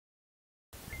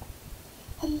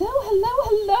Hello, hello,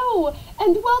 hello,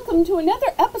 and welcome to another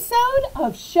episode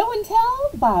of Show and Tell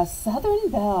by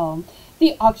Southern Belle,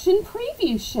 the auction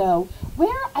preview show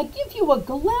where I give you a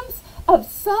glimpse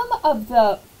of some of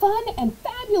the fun and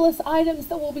fabulous items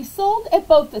that will be sold at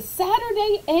both the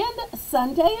Saturday and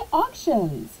Sunday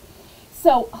auctions.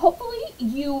 So hopefully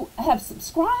you have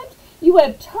subscribed, you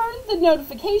have turned the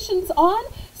notifications on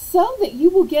so that you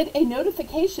will get a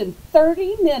notification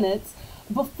 30 minutes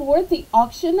before the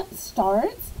auction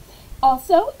starts.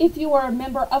 Also, if you are a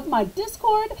member of my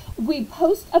Discord, we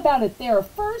post about it there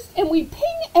first and we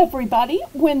ping everybody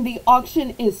when the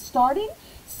auction is starting.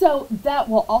 So that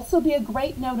will also be a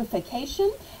great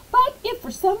notification. But if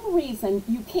for some reason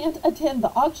you can't attend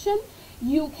the auction,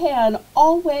 you can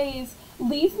always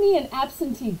leave me an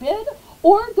absentee bid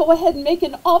or go ahead and make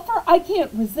an offer I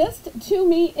can't resist to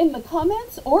me in the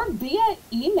comments or via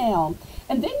email.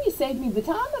 And then you save me the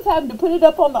time of having to put it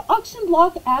up on the auction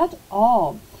block at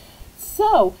all.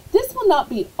 So this will not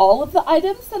be all of the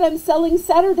items that I'm selling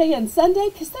Saturday and Sunday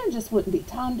because there just wouldn't be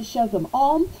time to show them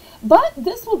all. But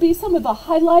this will be some of the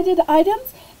highlighted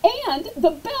items and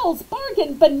the Belle's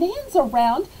Bargain Bonanza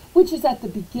round, which is at the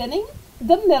beginning,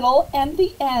 the middle, and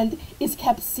the end, is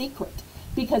kept secret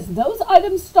because those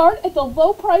items start at the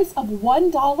low price of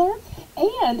 $1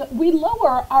 and we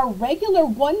lower our regular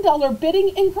 $1 bidding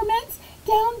increments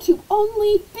down to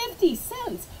only 50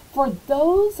 cents for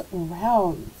those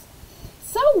rounds.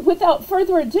 So without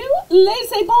further ado,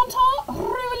 laissez bon temps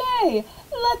rouler.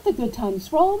 Let the good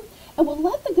times roll, and we'll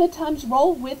let the good times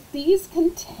roll with these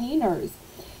containers.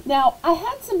 Now, I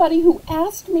had somebody who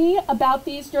asked me about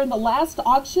these during the last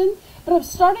auction, but I'm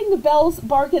starting the Belle's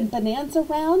Bargain Bonanza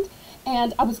round,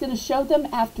 and I was going to show them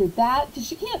after that, because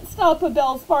you can't stop a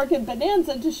Belle's Bargain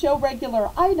Bonanza to show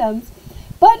regular items.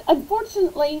 But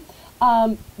unfortunately,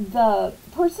 the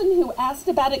person who asked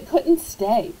about it couldn't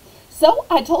stay. So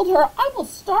I told her I will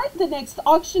start the next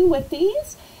auction with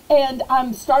these, and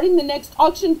I'm starting the next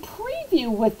auction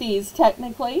preview with these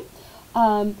technically.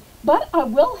 But I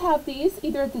will have these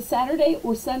either at the Saturday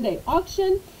or Sunday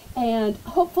auction, and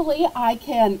hopefully I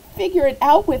can figure it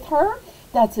out with her.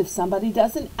 That's if somebody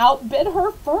doesn't outbid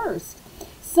her first.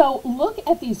 So look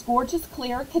at these gorgeous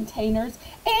clear containers,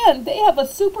 and they have a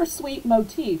super sweet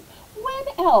motif.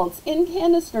 When else in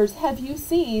canisters have you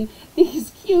seen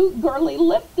these cute girly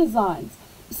lip designs?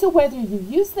 So whether you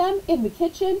use them in the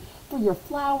kitchen for your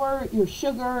flour, your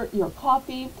sugar, your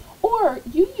coffee, or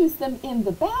you use them in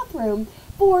the bathroom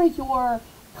for your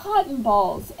cotton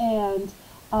balls and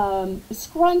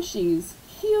scrunchies,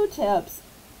 Q-tips,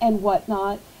 and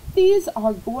whatnot, these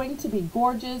are going to be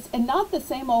gorgeous and not the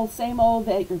same old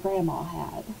that your grandma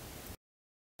had.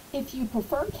 If you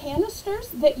prefer canisters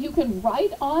that you can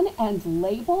write on and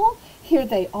label, here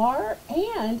they are,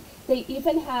 and they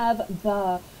even have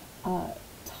the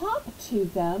top to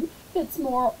them that's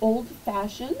more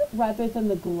old-fashioned rather than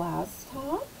the glass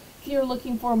top. If you're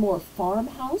looking for a more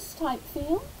farmhouse type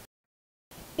feel.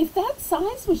 If that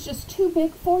size was just too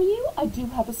big for you, I do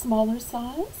have a smaller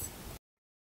size.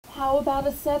 How about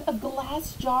a set of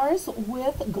glass jars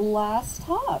with glass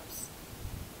tops?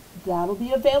 That'll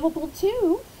be available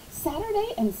too,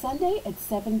 Saturday and Sunday at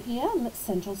 7 p.m.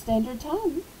 Central Standard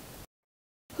Time.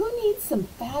 Who needs some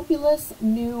fabulous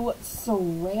new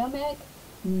ceramic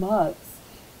mugs?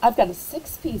 I've got a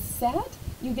 6-piece set.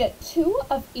 You get 2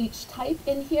 of each type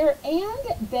in here,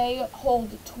 and they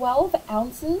hold 12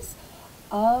 ounces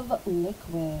of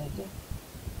liquid.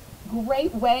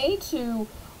 Great way to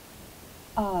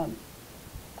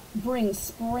bring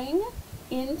spring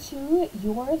into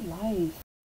your life.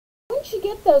 Once you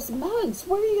get those mugs,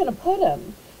 where are you going to put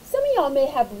them? Some of y'all may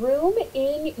have room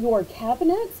in your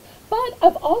cabinets, but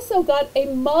I've also got a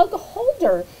mug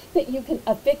holder that you can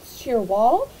affix to your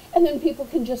wall, and then people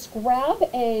can just grab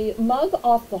a mug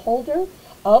off the holder.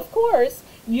 Of course,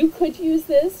 you could use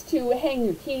this to hang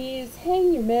your keys,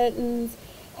 hang your mittens,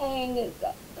 hang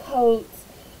coats.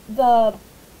 The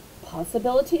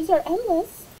possibilities are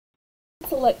endless.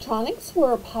 Electronics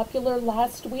were popular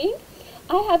last week.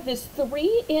 I have this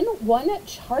 3-in-1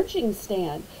 charging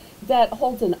stand that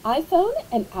holds an iPhone,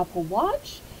 an Apple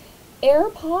Watch,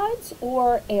 AirPods,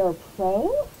 or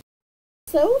AirPro.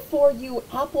 So for you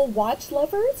Apple Watch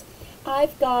lovers,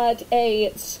 I've got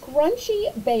a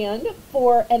scrunchie band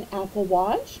for an Apple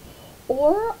Watch,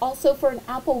 or also for an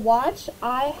Apple Watch,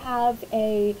 I have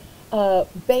a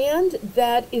band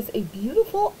that is a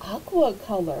beautiful aqua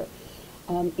color.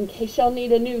 In case y'all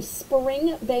need a new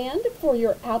spring band for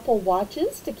your Apple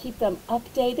Watches to keep them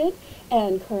updated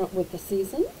and current with the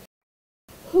season.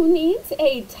 Who needs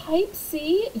a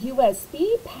Type-C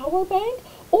USB power bank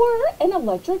or an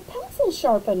electric pencil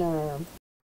sharpener?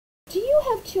 Do you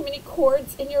have too many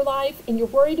cords in your life and you're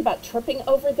worried about tripping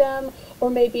over them, or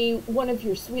maybe one of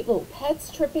your sweet little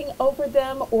pets tripping over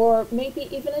them, or maybe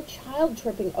even a child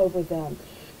tripping over them?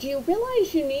 Do you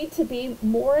realize you need to be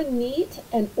more neat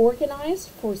and organized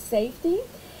for safety,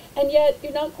 and yet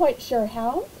you're not quite sure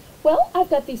how? Well, I've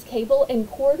got these cable and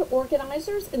cord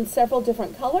organizers in several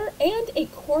different colors and a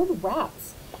cord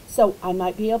wraps. So I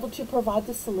might be able to provide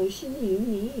the solution you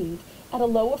need at a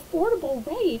low affordable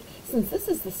rate, since this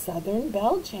is the Southern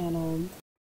Belle channel.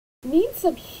 Need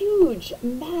some huge,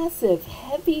 massive,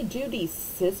 heavy-duty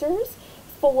scissors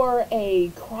for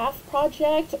a craft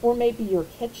project or maybe your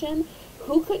kitchen?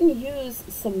 Who couldn't use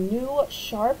some new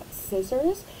sharp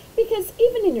scissors? Because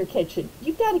even in your kitchen,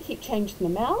 you've got to keep changing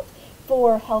them out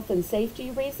for health and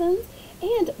safety reasons.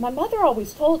 And my mother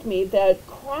always told me that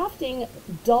crafting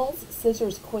dulls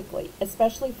scissors quickly,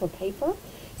 especially for paper.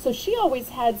 So she always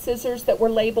had scissors that were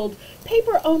labeled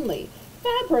paper only,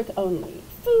 fabric only,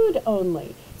 food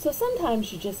only. So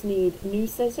sometimes you just need new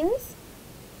scissors.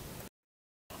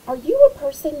 Are you a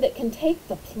person that can take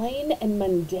the plain and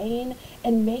mundane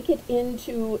and make it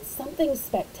into something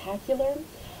spectacular?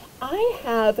 I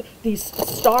have these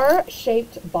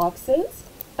star-shaped boxes.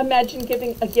 Imagine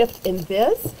giving a gift in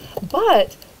this,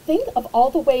 but think of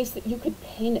all the ways that you could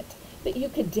paint it, that you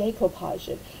could decoupage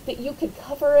it, that you could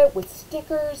cover it with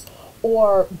stickers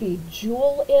or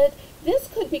bejewel it. This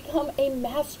could become a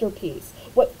masterpiece.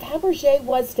 What Fabergé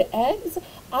was to eggs,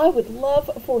 I would love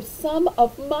for some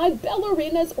of my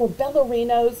ballerinas or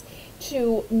ballerinos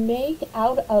to make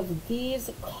out of these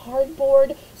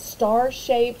cardboard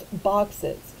star-shaped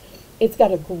boxes. It's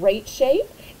got a great shape.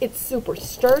 It's super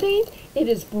sturdy. It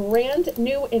is brand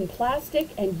new in plastic,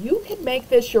 and you can make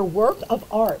this your work of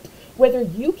art. Whether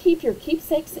you keep your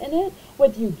keepsakes in it,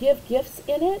 whether you give gifts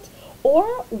in it,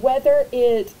 or whether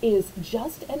it is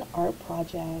just an art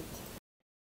project.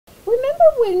 Remember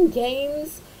when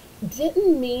games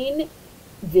didn't mean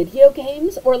video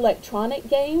games or electronic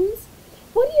games?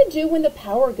 What do you do when the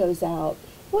power goes out?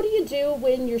 What do you do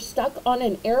when you're stuck on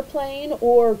an airplane,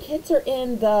 or kids are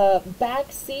in the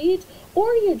back seat,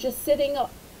 or you're just sitting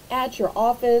at your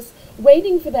office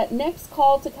waiting for that next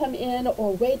call to come in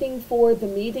or waiting for the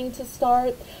meeting to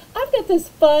start? I've got this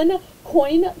fun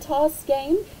coin toss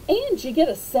game, and you get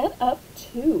a set up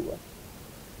too.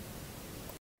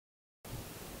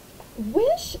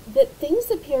 Wish that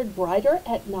things appeared brighter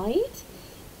at night?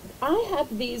 I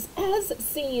have these as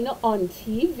seen on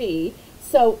TV,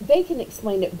 so they can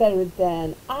explain it better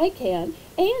than I can.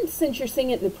 And since you're seeing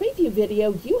it in the preview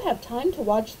video, you have time to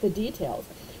watch the details,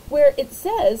 where it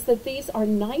says that these are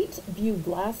night view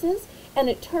glasses, and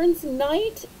it turns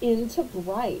night into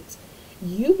bright.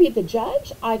 You be the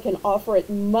judge. I can offer it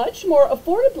much more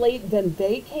affordably than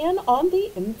they can on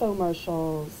the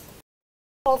infomercials.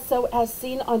 Also, as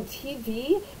seen on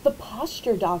TV, the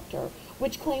Posture Doctor,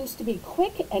 which claims to be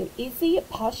quick and easy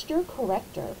posture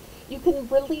corrector. You can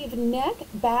relieve neck,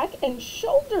 back, and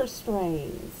shoulder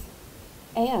strains.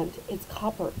 And it's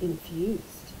copper infused.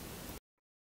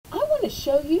 I want to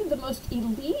show you the most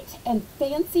elite and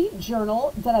fancy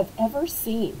journal that I've ever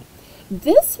seen.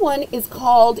 This one is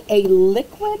called a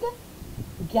Liquid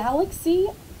Galaxy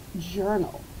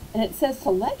Journal, and it says to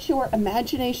let your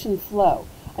imagination flow.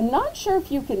 I'm not sure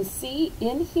if you can see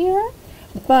in here,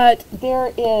 but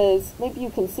there is, maybe you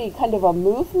can see kind of a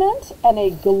movement and a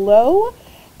glow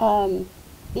in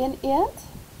it.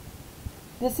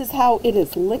 This is how it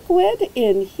is liquid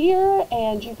in here,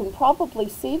 and you can probably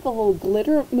see the little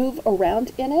glitter move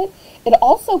around in it. It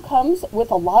also comes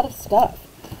with a lot of stuff.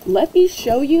 Let me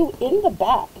show you in the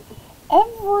back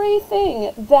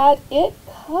everything that it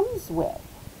comes with.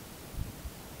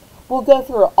 We'll go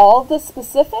through all the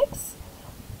specifics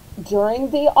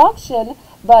during the auction,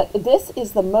 but this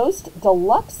is the most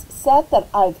deluxe set that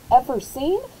I've ever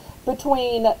seen,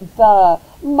 between the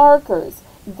markers,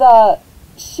 the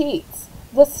sheets,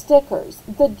 the stickers,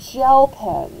 the gel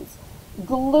pens,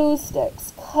 glue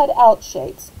sticks, cutout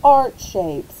shapes, art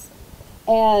shapes,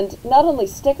 and not only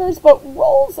stickers, but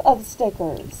rolls of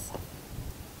stickers.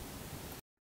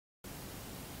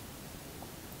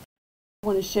 I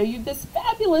want to show you this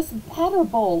fabulous batter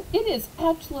bowl. It is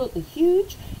absolutely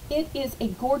huge. It is a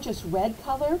gorgeous red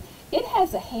color. It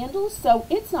has a handle, so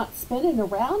it's not spinning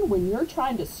around when you're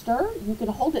trying to stir. You can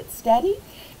hold it steady.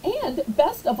 And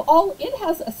best of all, it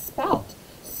has a spout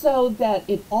so that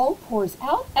it all pours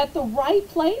out at the right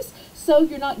place, so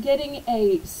you're not getting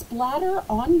a splatter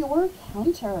on your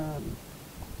counter.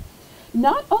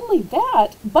 Not only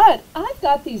that, but I've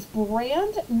got these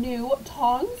brand new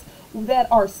tongs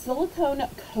that are silicone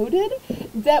coated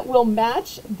that will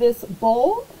match this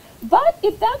bowl. But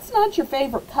if that's not your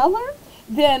favorite color,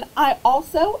 Then I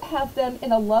also have them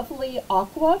in a lovely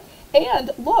aqua.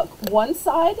 And look, one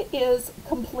side is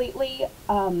completely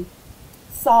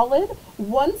solid.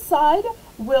 One side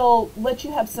will let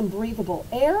you have some breathable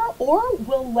air, or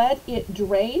will let it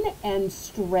drain and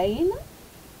strain.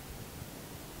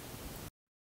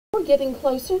 We're getting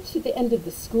closer to the end of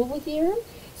the school year,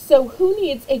 so who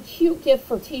needs a cute gift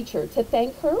for teacher to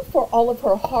thank her for all of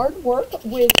her hard work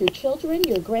with your children,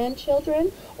 your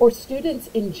grandchildren, or students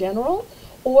in general?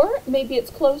 Or maybe it's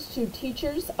close to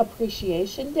Teachers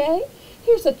Appreciation Day.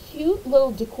 Here's a cute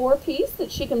little decor piece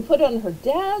that she can put on her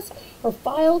desk, her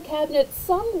file cabinet,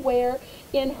 somewhere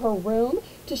in her room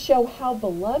to show how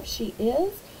beloved she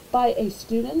is by a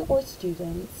student or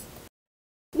students.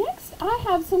 Next, I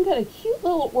have some kind of cute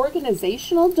little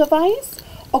organizational device.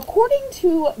 According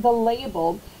to the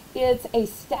label, it's a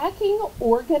stacking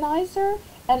organizer,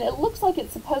 and it looks like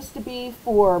it's supposed to be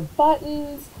for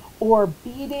buttons or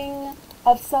beading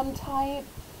of some type.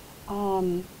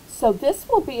 So this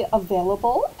will be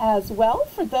available as well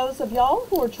for those of y'all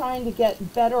who are trying to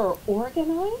get better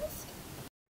organized.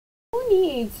 Who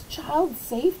needs child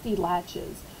safety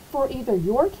latches for either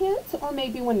your kids or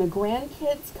maybe when the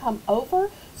grandkids come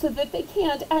over, so that they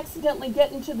can't accidentally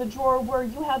get into the drawer where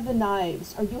you have the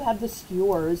knives, or you have the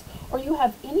skewers, or you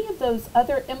have any of those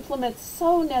other implements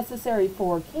so necessary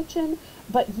for kitchen,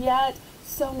 but yet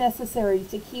so necessary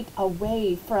to keep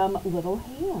away from little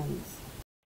hands.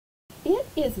 It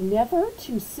is never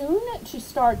too soon to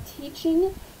start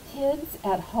teaching kids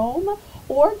at home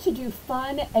or to do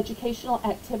fun educational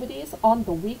activities on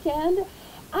the weekend.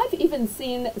 I've even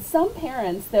seen some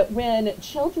parents that when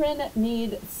children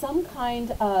need some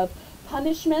kind of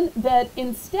punishment, that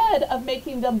instead of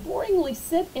making them boringly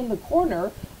sit in the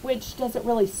corner, which doesn't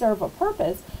really serve a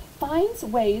purpose, finds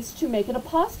ways to make it a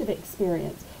positive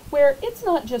experience, where it's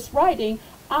not just writing,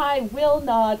 I will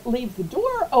not leave the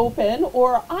door open,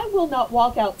 or I will not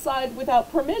walk outside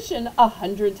without permission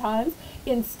 100 times.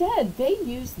 Instead, they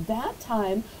use that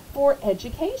time for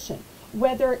education,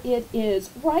 whether it is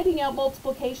writing out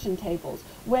multiplication tables,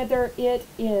 whether it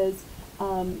is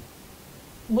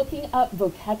looking up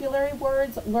vocabulary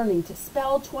words, learning to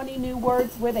spell 20 new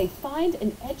words, where they find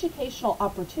an educational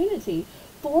opportunity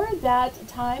for that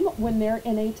time when they're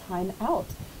in a time out.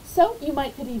 So you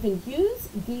could even use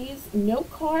these note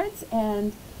cards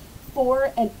and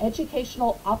for an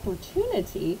educational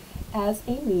opportunity as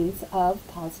a means of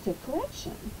positive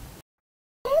correction.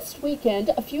 Last weekend,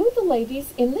 a few of the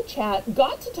ladies in the chat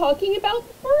got to talking about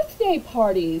birthday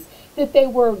parties that they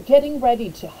were getting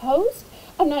ready to host.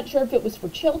 I'm not sure if it was for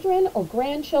children or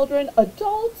grandchildren,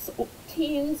 adults,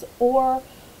 teens, or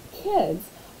kids,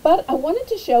 but I wanted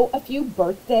to show a few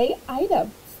birthday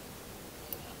items.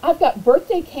 I've got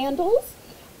birthday candles.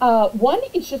 One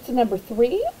is just a number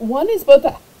 3. One is both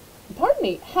a,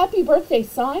 happy birthday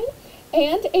sign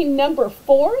and a number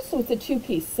 4, so it's a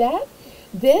 2-piece set.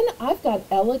 Then I've got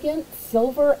elegant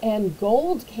silver and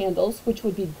gold candles, which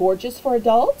would be gorgeous for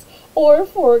adults or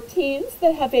for teens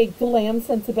that have a glam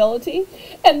sensibility.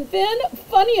 And then,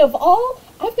 funny of all,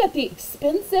 I've got the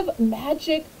expensive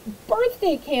magic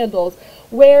birthday candles,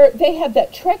 where they have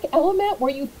that trick element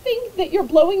where you think that you're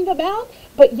blowing them out,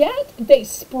 but yet they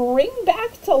spring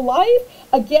back to life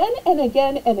again and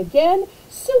again and again.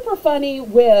 Super funny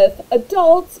with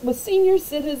adults, with senior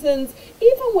citizens,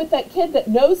 even with that kid that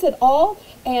knows it all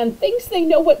and thinks they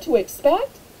know what to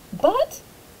expect, but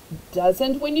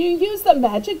doesn't when you use the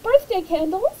magic birthday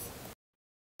candles.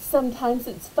 Sometimes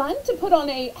it's fun to put on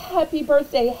a happy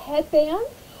birthday headband,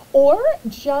 or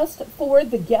just for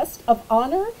the guest of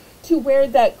honor to wear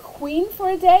that queen for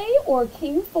a day or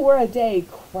king for a day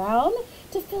crown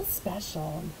to feel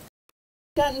special.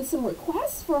 Gotten some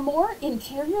requests for more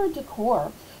interior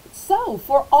decor. So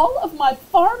for all of my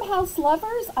farmhouse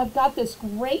lovers, I've got this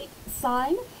great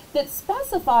sign that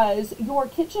specifies your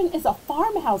kitchen is a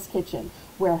farmhouse kitchen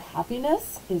where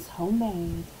happiness is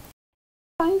homemade.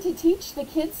 Trying to teach the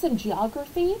kids some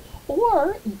geography,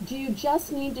 or do you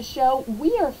just need to show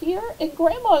we are here and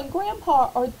grandma and grandpa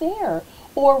are there,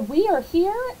 or we are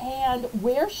here and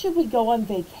where should we go on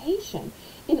vacation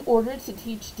in order to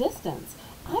teach distance?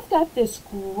 I've got this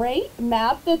great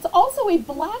map that's also a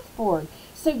blackboard,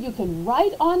 so you can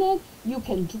write on it, you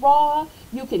can draw,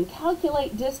 you can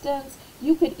calculate distance,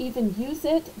 you could even use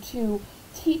it to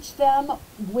teach them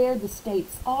where the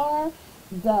states are,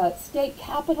 the state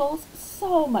capitals.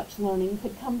 So much learning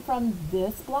could come from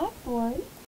this blackboard.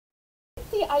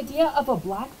 The idea of a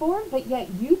blackboard, but yet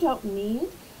you don't need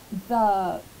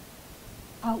the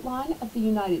outline of the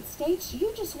United States.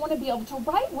 You just want to be able to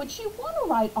write what you want to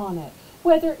write on it,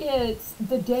 whether it's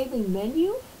the daily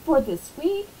menu for this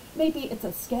week, Maybe it's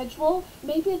a schedule,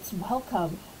 maybe it's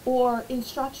welcome, or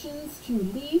instructions to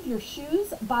leave your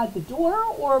shoes by the door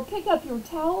or pick up your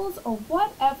towels, or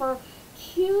whatever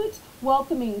cute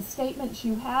welcoming statements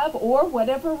you have, or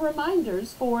whatever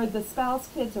reminders for the spouse,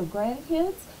 kids, or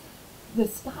grandkids. The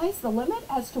sky's the limit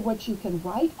as to what you can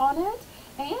write on it,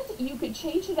 and you could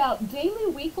change it out daily,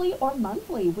 weekly, or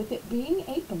monthly, with it being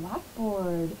a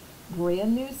blackboard.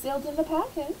 Brand new, sealed in the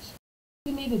package.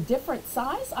 You need a different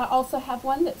size. I also have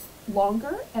one that's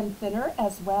longer and thinner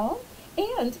as well.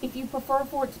 And if you prefer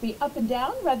for it to be up and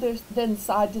down rather than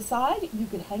side to side, you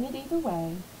could hang it either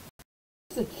way.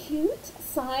 There's a cute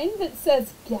sign that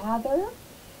says gather.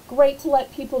 Great to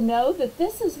let people know that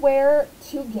this is where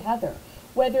to gather.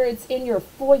 Whether it's in your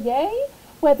foyer,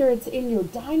 whether it's in your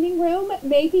dining room,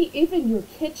 maybe even your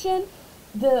kitchen,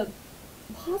 the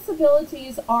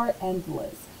possibilities are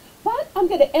endless. But I'm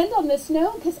going to end on this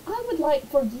note because I would like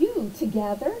for you to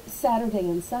gather Saturday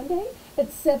and Sunday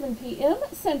at 7 p.m.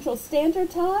 Central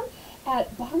Standard Time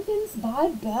at Bargains by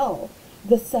Belle,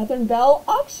 the Southern Belle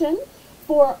auction,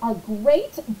 for our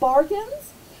great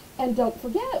bargains. And don't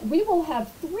forget, we will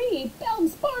have 3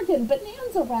 Belle's Bargain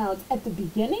Bonanza rounds at the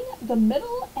beginning, the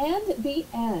middle, and the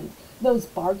end. Those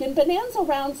Bargain Bonanza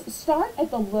rounds start at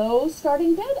the low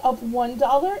starting bid of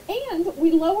 $1, and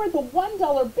we lower the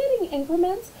 $1 bidding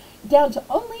increments down to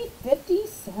only 50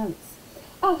 cents.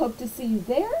 I hope to see you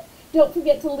there. Don't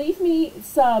forget to leave me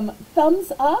some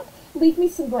thumbs up. Leave me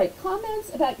some great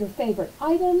comments about your favorite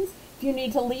items. If you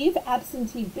need to leave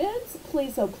absentee bids,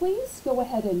 please, oh please, go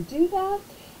ahead and do that.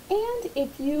 And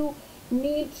if you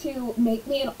need to make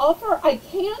me an offer I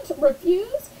can't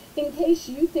refuse, in case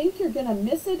you think you're going to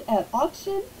miss it at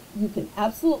auction, you can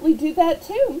absolutely do that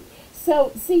too.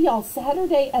 So see y'all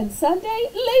Saturday and Sunday.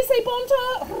 Laissez bon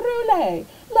temps rouler.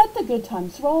 Let the good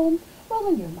times roll. Roll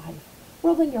in your life.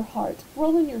 Roll in your heart.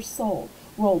 Roll in your soul.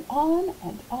 Roll on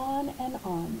and on and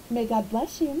on. May God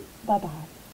bless you. Bye-bye.